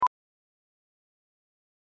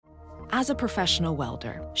As a professional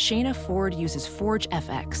welder, Shayna Ford uses Forge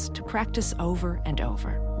FX to practice over and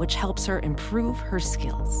over, which helps her improve her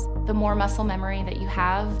skills. The more muscle memory that you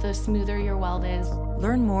have, the smoother your weld is.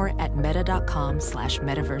 Learn more at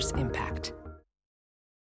meta.com/metaverseimpact.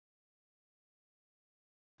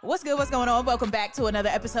 What's good? What's going on? Welcome back to another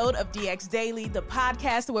episode of DX Daily, the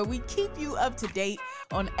podcast where we keep you up to date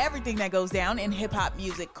on everything that goes down in hip-hop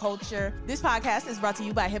music culture. This podcast is brought to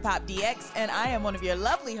you by Hip Hop DX, and I am one of your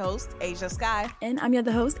lovely hosts, Asia Sky. And I'm your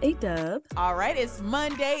other host, A-Dub. All right, it's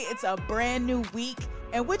Monday. It's a brand new week.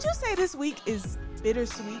 And would you say this week is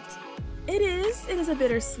bittersweet? It is. It is a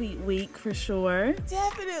bittersweet week for sure.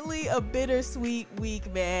 Definitely a bittersweet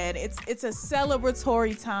week, man. It's a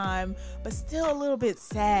celebratory time, but still a little bit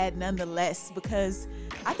sad nonetheless, because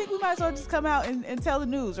I think we might as well just come out and tell the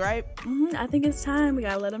news, right? I think it's time. We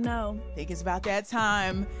gotta let them know. I think it's about that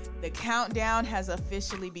time. The countdown has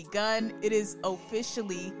officially begun. It is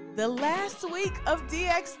officially the last week of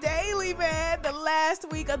DX Daily, man. The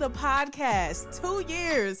last week of the podcast. 2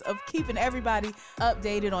 years of keeping everybody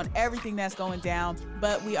updated on everything that's going down.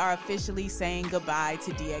 But we are officially saying goodbye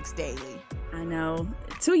to DX Daily. I know.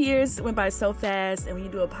 2 years went by so fast. And when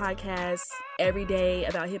you do a podcast every day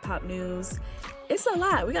about hip hop news, it's a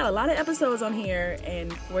lot. We got a lot of episodes on here,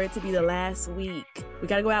 and for it to be the last week, we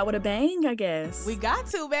got to go out with a bang, I guess. We got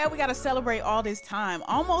to, man. We got to celebrate all this time.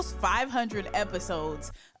 Almost 500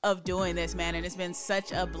 episodes of doing this, man, and it's been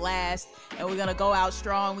such a blast, and we're going to go out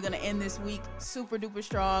strong. We're going to end this week super duper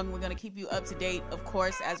strong. We're going to keep you up to date, of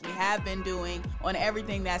course, as we have been doing on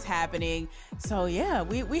everything that's happening. So yeah,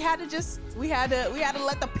 we had to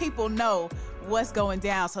let the people know what's going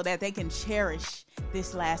down so that they can cherish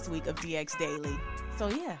this last week of DX Daily. So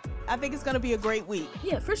yeah, I think it's going to be a great week.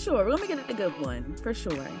 Yeah, for sure. We're going to make it a good one, for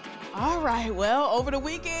sure. All right, well, over the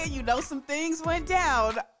weekend, some things went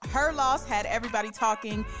down. Her loss had everybody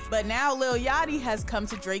talking, but now Lil Yachty has come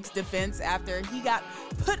to Drake's defense after he got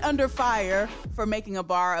put under fire for making a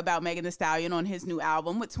bar about Megan Thee Stallion on his new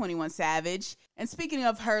album with 21 Savage. And speaking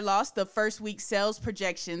of her loss, the first week sales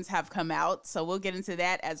projections have come out, so we'll get into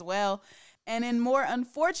that as well. And in more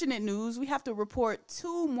unfortunate news, we have to report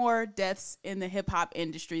 2 more deaths in the hip-hop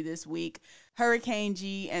industry this week. Hurricane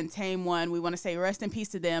G and Tame One. We want to say rest in peace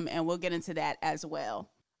to them, and we'll get into that as well.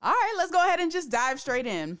 All right, let's go ahead and just dive straight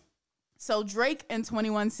in. So Drake and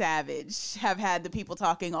 21 Savage have had the people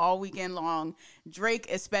talking all weekend long.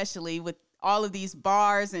 Drake especially, with all of these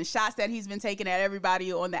bars and shots that he's been taking at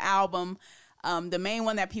everybody on the album. The main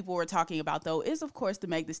one that people were talking about, though, is, of course, the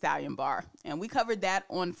Meg Thee Stallion bar. And we covered that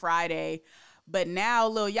on Friday. But now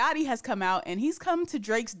Lil Yachty has come out, and he's come to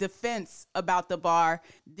Drake's defense about the bar.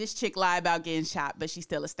 This chick lied about getting shot, but she's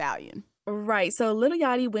still a stallion. Right. So Lil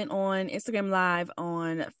Yachty went on Instagram Live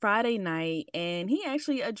on Friday night, and he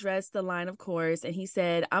actually addressed the line, of course. And he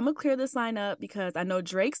said, I'm going to clear this line up because I know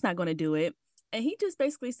Drake's not going to do it. And he just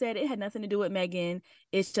basically said it had nothing to do with Megan.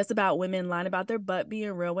 It's just about women lying about their butt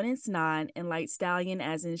being real when it's not. And like stallion,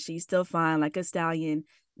 as in she's still fine, like a stallion.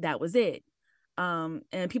 That was it.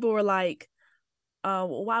 And people were like,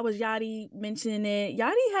 why was Yachty mentioning it?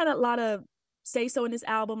 Yachty had a lot of say-so in this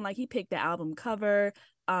album. Like, he picked the album cover.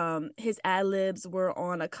 His ad-libs were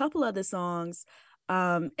on a couple of the songs.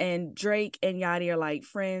 And Drake and Yachty are like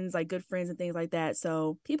friends, like good friends and things like that.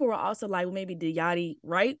 So people were also like, well, maybe did Yachty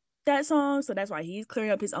write that song? So that's why he's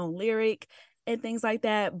clearing up his own lyric and things like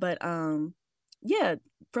that. But yeah,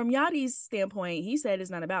 from Yachty's standpoint, he said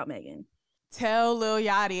it's not about Megan. Tell Lil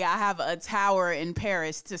Yachty I have a tower in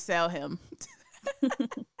Paris to sell him.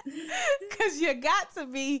 Because you got to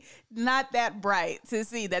be not that bright to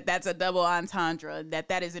see that that's a double entendre,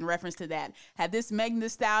 that is in reference to that. Had this Megan Thee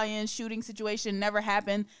Stallion shooting situation never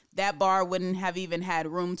happened, that bar wouldn't have even had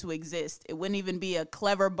room to exist. It wouldn't even be a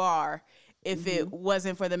clever bar if it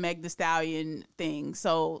wasn't for the Meg Thee Stallion thing.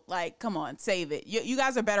 So, like, come on, save it. You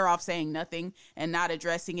guys are better off saying nothing and not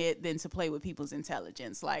addressing it than to play with people's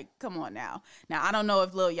intelligence. Like, come on now. Now, I don't know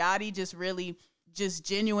if Lil Yachty just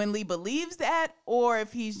genuinely believes that, or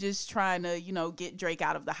if he's just trying to, get Drake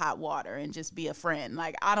out of the hot water and just be a friend.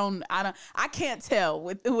 Like, I can't tell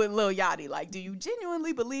with Lil Yachty. Like, do you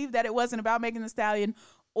genuinely believe that it wasn't about Megan Thee Stallion,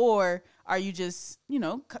 or are you just,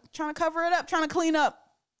 trying to cover it up, trying to clean up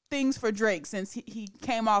things for Drake, since he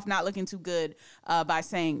came off not looking too good by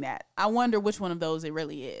saying that? I wonder which one of those it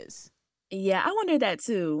really is. Yeah, I wonder that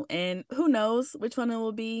too. And who knows which one it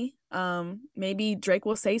will be. Maybe Drake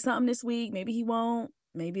will say something this week. Maybe he won't.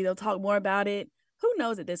 Maybe they'll talk more about it. Who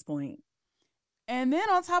knows at this point? And then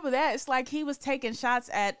on top of that, it's like he was taking shots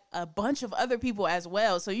at a bunch of other people as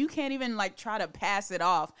well. So you can't even try to pass it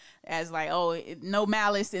off as no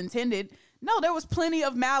malice intended. No, there was plenty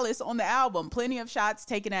of malice on the album. Plenty of shots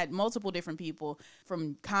taken at multiple different people,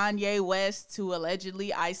 from Kanye West to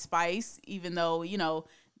allegedly Ice Spice, even though, you know,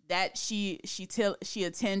 that she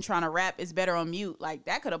attend trying to rap is better on mute. Like,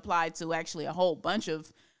 that could apply to actually a whole bunch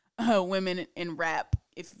of women in rap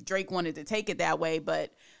if Drake wanted to take it that way.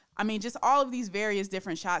 But, I mean, just all of these various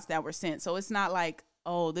different shots that were sent. So it's not like,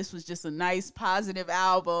 oh, this was just a nice, positive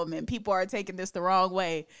album and people are taking this the wrong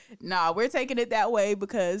way. Nah, we're taking it that way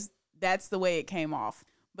because that's the way it came off.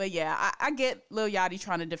 But yeah, I get Lil Yachty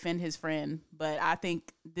trying to defend his friend, but I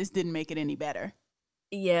think this didn't make it any better.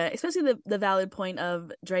 Yeah, especially the valid point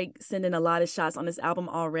of Drake sending a lot of shots on this album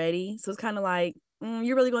already. So it's kind of like,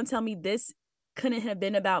 you're really going to tell me this couldn't have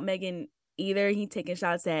been about Megan either? He taking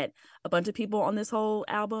shots at a bunch of people on this whole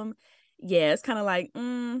album. Yeah, it's kind of like,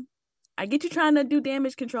 I get you trying to do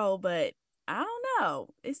damage control, but I don't know.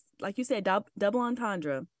 It's like you said, double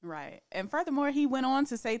entendre. Right. And furthermore, he went on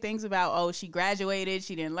to say things about, oh, she graduated,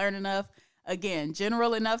 she didn't learn enough. Again,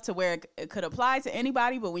 general enough to where it could apply to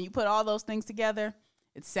anybody, but when you put all those things together,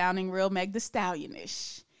 it's sounding real Meg Thee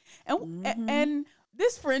Stallion-ish. And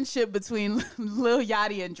this friendship between Lil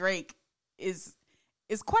Yachty and Drake is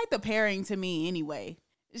quite the pairing to me anyway.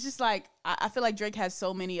 It's just like, I feel like Drake has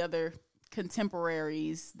so many other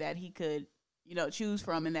contemporaries that he could, you know, choose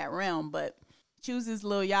from in that realm, but chooses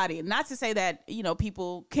Lil Yachty. And not to say that, you know,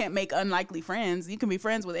 people can't make unlikely friends. You can be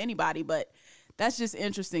friends with anybody, but that's just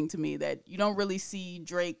interesting to me that you don't really see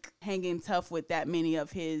Drake hanging tough with that many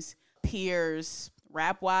of his peers,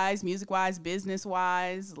 rap-wise, music-wise,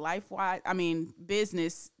 business-wise, life-wise. I mean,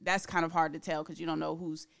 business, that's kind of hard to tell because you don't know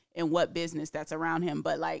who's in what business that's around him.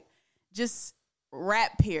 But, like, just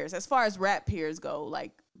rap peers, as far as rap peers go,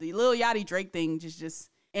 like, the Lil Yachty Drake thing just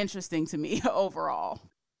interesting to me overall.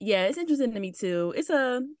 Yeah, it's interesting to me too. It's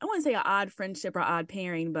I wouldn't say an odd friendship or odd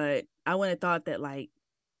pairing, but I wouldn't have thought that like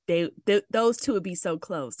those two would be so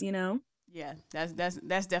close, you know? Yeah, that's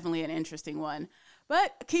definitely an interesting one.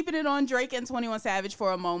 But keeping it on Drake and 21 Savage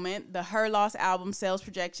for a moment, the Her Loss album sales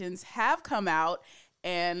projections have come out,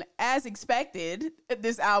 and as expected,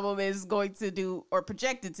 this album is going to do, or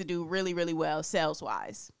projected to do, really, really well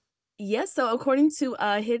sales-wise. Yes, so according to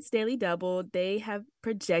Hits Daily Double, they have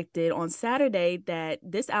projected on Saturday that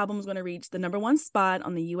this album is going to reach the #1 spot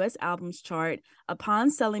on the U.S. albums chart upon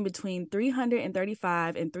selling between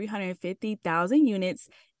 335 and 350,000 units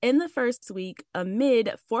in the first week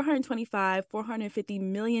amid 450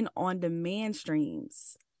 million on-demand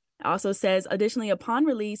streams. It also says, additionally, upon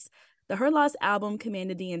release, the Her Loss album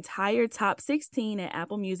commanded the entire top 16 at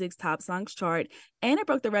Apple Music's Top Songs chart, and it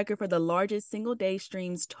broke the record for the largest single-day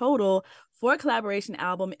streams total for a collaboration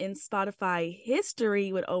album in Spotify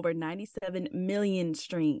history with over 97 million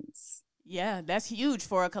streams. Yeah, that's huge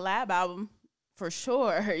for a collab album, for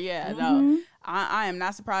sure. Yeah, no, I am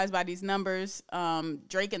not surprised by these numbers.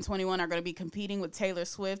 Drake and 21 are going to be competing with Taylor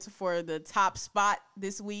Swift for the top spot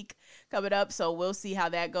this week coming up, so we'll see how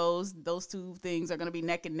that goes. Those two things are going to be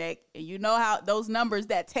neck and neck, and you know how those numbers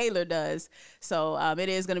that Taylor does, so it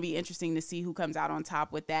is going to be interesting to see who comes out on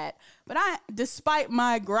top with that. But despite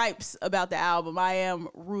my gripes about the album, I am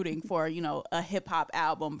rooting for, you know, a hip-hop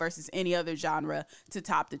album versus any other genre to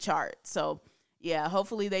top the chart. So yeah,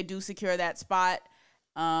 hopefully they do secure that spot.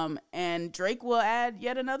 And Drake will add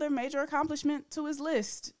yet another major accomplishment to his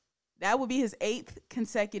list. That would be his 8th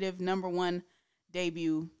consecutive #1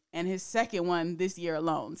 debut and his 2nd one this year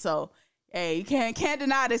alone. So, hey, you can't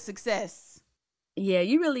deny the success. Yeah,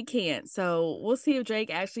 you really can't. So we'll see if Drake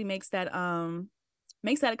actually makes that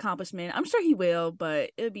accomplishment. I'm sure he will,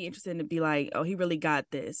 but it'll be interesting to be like, oh, he really got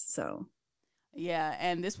this. So yeah,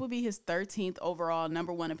 and this will be his 13th overall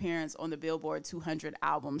 #1 appearance on the Billboard 200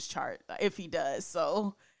 albums chart, if he does.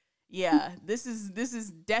 So, yeah, this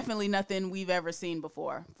is definitely nothing we've ever seen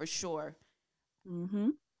before, for sure.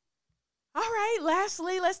 Mm-hmm. All right,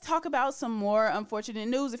 lastly, let's talk about some more unfortunate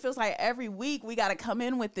news. It feels like every week we got to come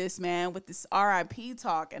in with this, man, with this RIP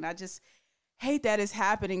talk, and I just hate that it's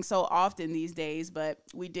happening so often these days, but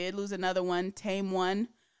we did lose another one, Tame One.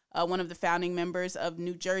 One of the founding members of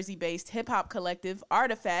New Jersey-based hip-hop collective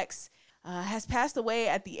Artifacts, has passed away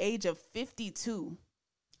at the age of 52.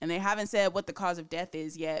 And they haven't said what the cause of death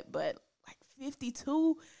is yet, but like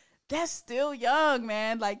 52, that's still young,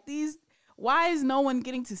 man. Like why is no one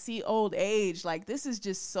getting to see old age? Like, this is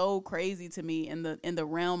just so crazy to me in the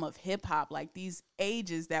realm of hip-hop. Like, these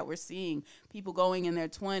ages that we're seeing, people going in their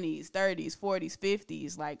 20s, 30s, 40s,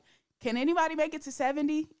 50s, like, can anybody make it to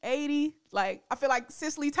 70, 80? Like, I feel like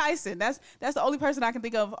Cicely Tyson. That's the only person I can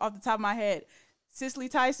think of off the top of my head. Cicely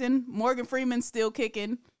Tyson, Morgan Freeman's still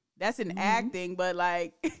kicking. That's in acting, but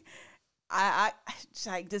like, I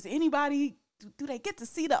like, does anybody do they get to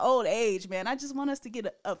see the old age, man? I just want us to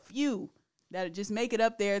get a few that'll just make it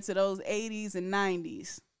up there to those 80s and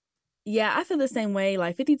 90s. Yeah, I feel the same way.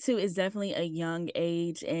 Like 52 is definitely a young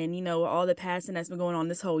age, and all the passing that's been going on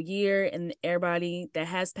this whole year, and everybody that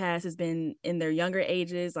has passed has been in their younger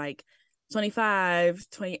ages, like 25,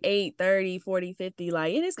 28, 30, 40, 50.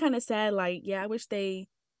 Like, it is kind of sad. Like, yeah, I wish they,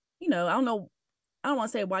 I don't know. I don't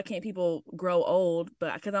want to say why can't people grow old,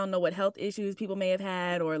 but because I don't know what health issues people may have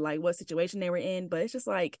had or like what situation they were in. But it's just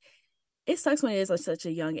like, it sucks when it is like such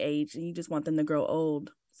a young age and you just want them to grow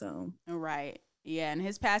old. So right. Yeah, and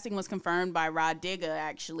his passing was confirmed by Rod Digga,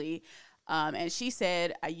 actually. And she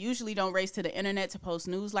said, I usually don't race to the internet to post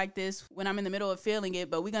news like this when I'm in the middle of feeling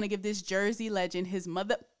it, but we're going to give this Jersey legend his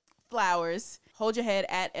mother flowers. Hold your head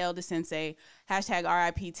at El DeSensei. Hashtag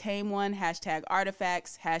RIP Tame One. Hashtag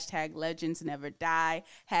Artifacts. Hashtag Legends Never Die.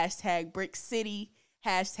 Hashtag Brick City.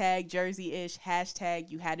 Hashtag Jersey-ish. Hashtag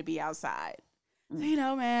You Had to Be Outside.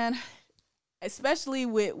 So, man, especially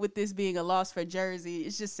with this being a loss for Jersey,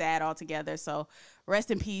 it's just sad altogether. So rest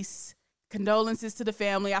in peace. Condolences to the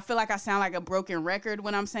family. I feel like I sound like a broken record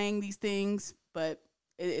when I'm saying these things, but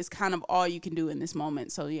it's kind of all you can do in this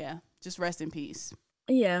moment. So yeah, just rest in peace.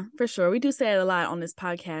 Yeah, for sure. We do say it a lot on this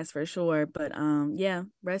podcast for sure. But yeah,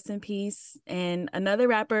 rest in peace. And another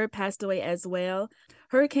rapper passed away as well.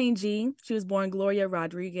 Hurricane G. She was born Gloria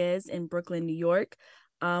Rodriguez in Brooklyn, New York,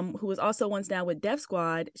 who was also once down with Def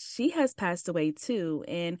Squad. She has passed away too.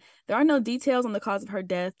 And there are no details on the cause of her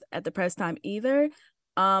death at the press time either.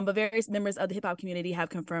 But various members of the hip hop community have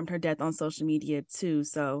confirmed her death on social media too.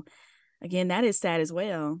 So again, that is sad as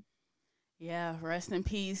well. Yeah, rest in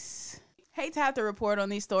peace. Hate to have to report on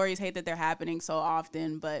these stories, hate that they're happening so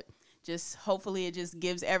often, but just hopefully it just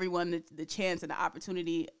gives everyone the chance and the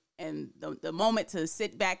opportunity and the moment to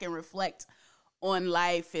sit back and reflect on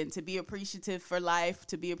life and to be appreciative for life,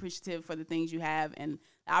 to be appreciative for the things you have and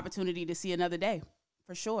the opportunity to see another day,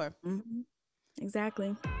 for sure. Mm-hmm.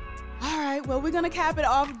 Exactly. All right, well, we're going to cap it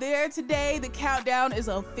off there today. The countdown is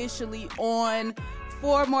officially on.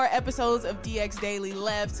 4 more episodes of DX Daily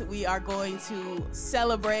left. We are going to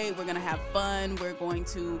celebrate. We're going to have fun. We're going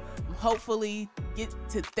to hopefully get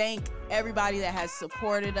to thank everybody that has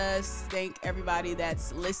supported us, thank everybody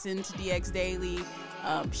that's listened to DX Daily,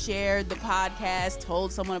 shared the podcast,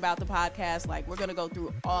 told someone about the podcast. Like, we're going to go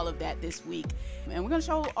through all of that this week. And we're going to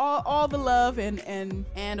show all the love and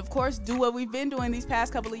of course, do what we've been doing these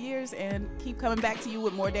past couple of years and keep coming back to you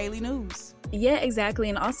with more daily news. Yeah, exactly.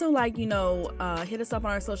 And also, hit us up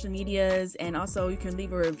on our social medias. And also, you can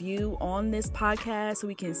leave a review on this podcast so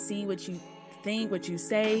we can see what you think, what you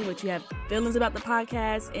say, what you have feelings about the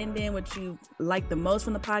podcast, and then what you like the most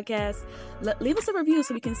from the podcast. Leave us a review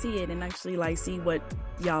so we can see it and actually see what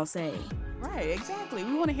y'all say. Right, exactly.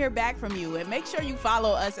 We want to hear back from you, and make sure you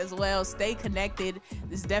follow us as well. Stay connected.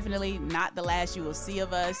 This is definitely not the last you will see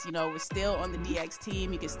of us. We're still on the DX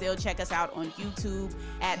team. You can still check us out on YouTube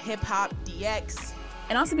at Hip Hop DX.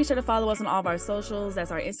 And also be sure to follow us on all of our socials.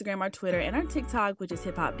 That's our Instagram, our Twitter, and our TikTok, which is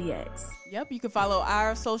Hip Hop DX. Yep, you can follow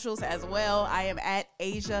our socials as well. I am at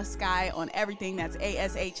Asia Sky on everything. That's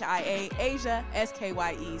ASHIA, Asia,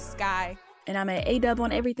 SKYE, Sky. And I'm at ADub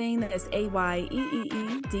on everything. That's AYEEEDUBB.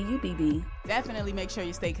 Definitely make sure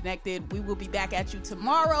you stay connected. We will be back at you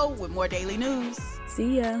tomorrow with more daily news.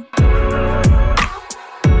 See ya.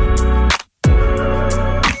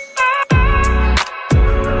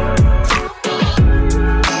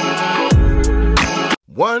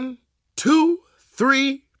 One, 2,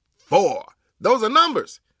 3, 4. Those are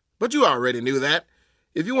numbers. But you already knew that.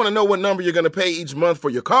 If you want to know what number you're going to pay each month for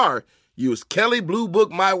your car, use Kelley Blue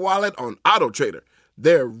Book My Wallet on AutoTrader.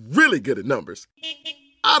 They're really good at numbers.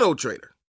 AutoTrader.